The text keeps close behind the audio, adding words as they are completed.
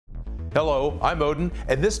Hello, I'm Odin,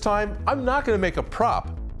 and this time I'm not going to make a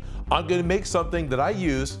prop. I'm going to make something that I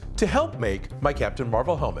use to help make my Captain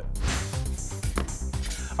Marvel helmet.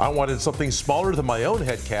 I wanted something smaller than my own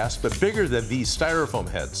head cast, but bigger than these styrofoam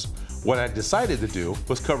heads. What I decided to do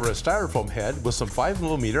was cover a styrofoam head with some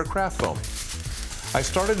 5mm craft foam. I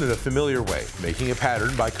started in a familiar way, making a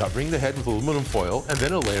pattern by covering the head with aluminum foil and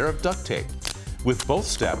then a layer of duct tape. With both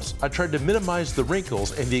steps, I tried to minimize the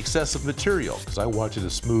wrinkles and the excessive material because I wanted a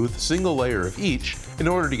smooth single layer of each in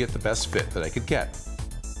order to get the best fit that I could get.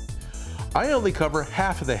 I only cover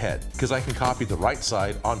half of the head because I can copy the right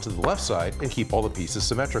side onto the left side and keep all the pieces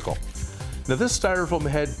symmetrical. Now this styrofoam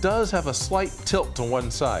head does have a slight tilt to one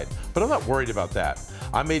side, but I'm not worried about that.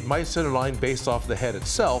 I made my center line based off the head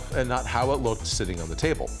itself and not how it looked sitting on the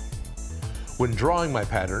table. When drawing my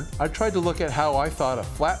pattern, I tried to look at how I thought a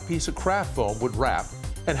flat piece of craft foam would wrap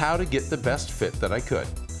and how to get the best fit that I could.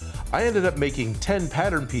 I ended up making 10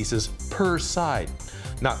 pattern pieces per side,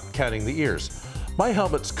 not counting the ears. My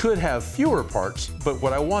helmets could have fewer parts, but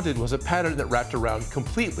what I wanted was a pattern that wrapped around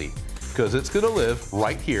completely, because it's going to live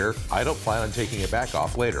right here. I don't plan on taking it back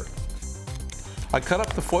off later. I cut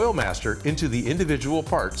up the foil master into the individual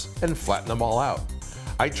parts and flatten them all out.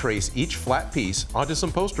 I trace each flat piece onto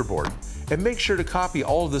some poster board and make sure to copy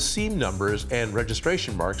all of the seam numbers and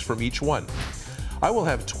registration marks from each one. I will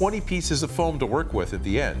have 20 pieces of foam to work with at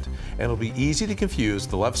the end, and it'll be easy to confuse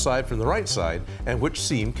the left side from the right side and which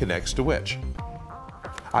seam connects to which.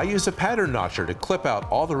 I use a pattern notcher to clip out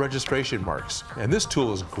all the registration marks, and this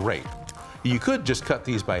tool is great. You could just cut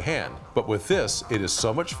these by hand, but with this, it is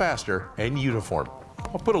so much faster and uniform.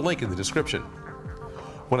 I'll put a link in the description.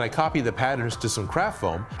 When I copy the patterns to some craft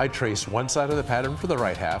foam, I trace one side of the pattern for the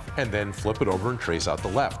right half and then flip it over and trace out the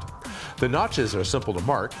left. The notches are simple to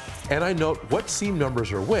mark, and I note what seam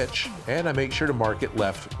numbers are which, and I make sure to mark it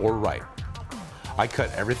left or right. I cut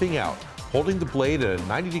everything out, holding the blade at a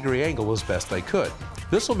 90-degree angle as best I could.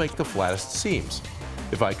 This will make the flattest seams.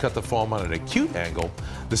 If I cut the foam on an acute angle,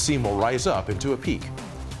 the seam will rise up into a peak.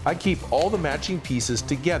 I keep all the matching pieces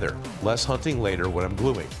together, less hunting later when I'm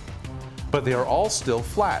gluing. But they are all still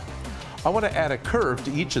flat. I want to add a curve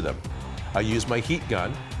to each of them. I use my heat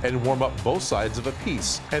gun and warm up both sides of a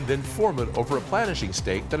piece and then form it over a planishing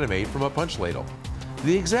stake that I made from a punch ladle.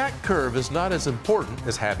 The exact curve is not as important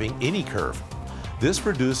as having any curve. This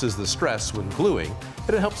reduces the stress when gluing,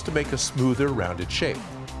 and it helps to make a smoother, rounded shape.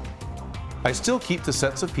 I still keep the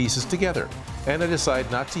sets of pieces together, and I decide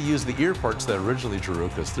not to use the ear parts that I originally drew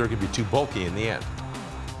because they're going to be too bulky in the end.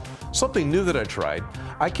 Something new that I tried,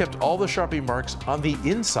 I kept all the Sharpie marks on the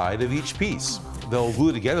inside of each piece. They'll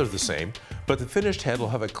glue together the same, but the finished head will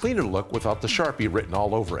have a cleaner look without the Sharpie written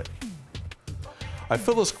all over it. I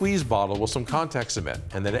fill a squeeze bottle with some contact cement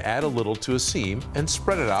and then add a little to a seam and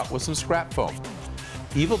spread it out with some scrap foam.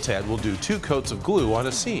 Evil Ted will do 2 coats of glue on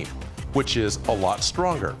a seam, which is a lot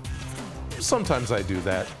stronger. Sometimes I do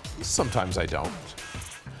that, sometimes I don't.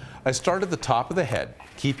 I start at the top of the head,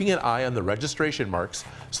 keeping an eye on the registration marks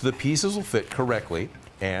so the pieces will fit correctly,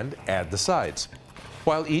 and add the sides.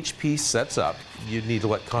 While each piece sets up, you need to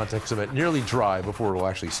let contact cement nearly dry before it will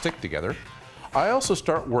actually stick together. I also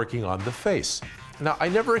start working on the face. Now, I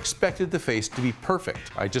never expected the face to be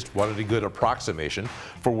perfect. I just wanted a good approximation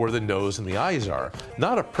for where the nose and the eyes are,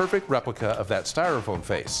 not a perfect replica of that styrofoam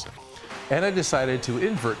face. And I decided to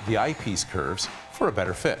invert the eyepiece curves for a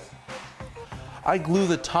better fit. I glue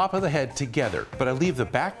the top of the head together, but I leave the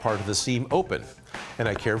back part of the seam open, and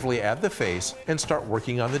I carefully add the face and start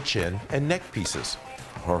working on the chin and neck pieces.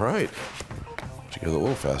 All right, together a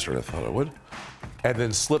little faster than I thought I would. And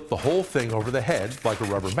then slip the whole thing over the head like a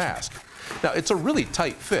rubber mask. Now, it's a really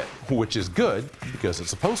tight fit, which is good because it's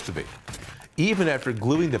supposed to be. Even after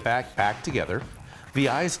gluing the back together, the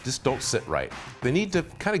eyes just don't sit right. They need to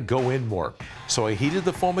kind of go in more. So I heated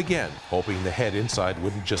the foam again, hoping the head inside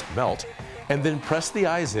wouldn't just melt, and then pressed the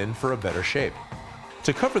eyes in for a better shape.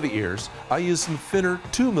 To cover the ears, I used some thinner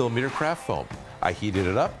 2mm craft foam. I heated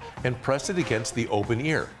it up and pressed it against the open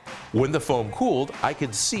ear. When the foam cooled, I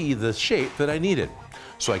could see the shape that I needed,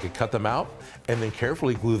 so I could cut them out and then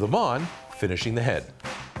carefully glue them on, finishing the head.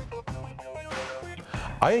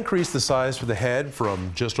 I increased the size for the head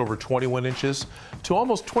from just over 21 inches to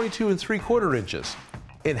almost 22 3/4 inches.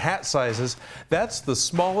 In hat sizes, that's the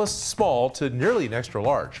smallest small to nearly an extra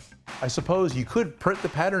large. I suppose you could print the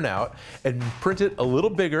pattern out and print it a little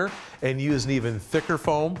bigger and use an even thicker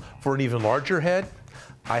foam for an even larger head.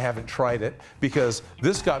 I haven't tried it because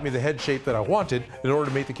this got me the head shape that I wanted in order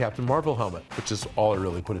to make the Captain Marvel helmet, which is all I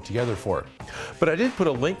really put it together for. But I did put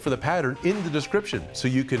a link for the pattern in the description so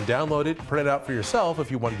you can download it, print it out for yourself if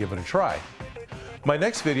you want to give it a try. My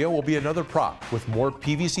next video will be another prop with more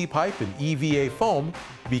PVC pipe and EVA foam,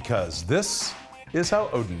 because this is how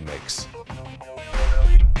Odin makes.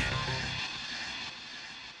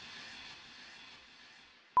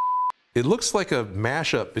 It looks like a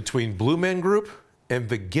mashup between Blue Man Group and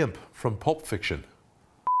the Gimp from Pulp Fiction.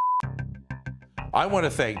 I want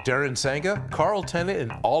to thank Darren, Sanga, Carl, Tennant,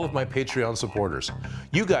 and all of my Patreon supporters.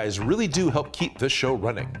 You guys really do help keep this show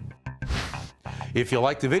running. If you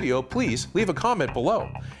liked the video, please leave a comment below.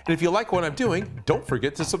 And if you like what I'm doing, don't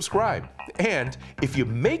forget to subscribe. And if you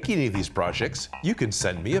make any of these projects, you can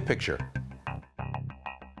send me a picture.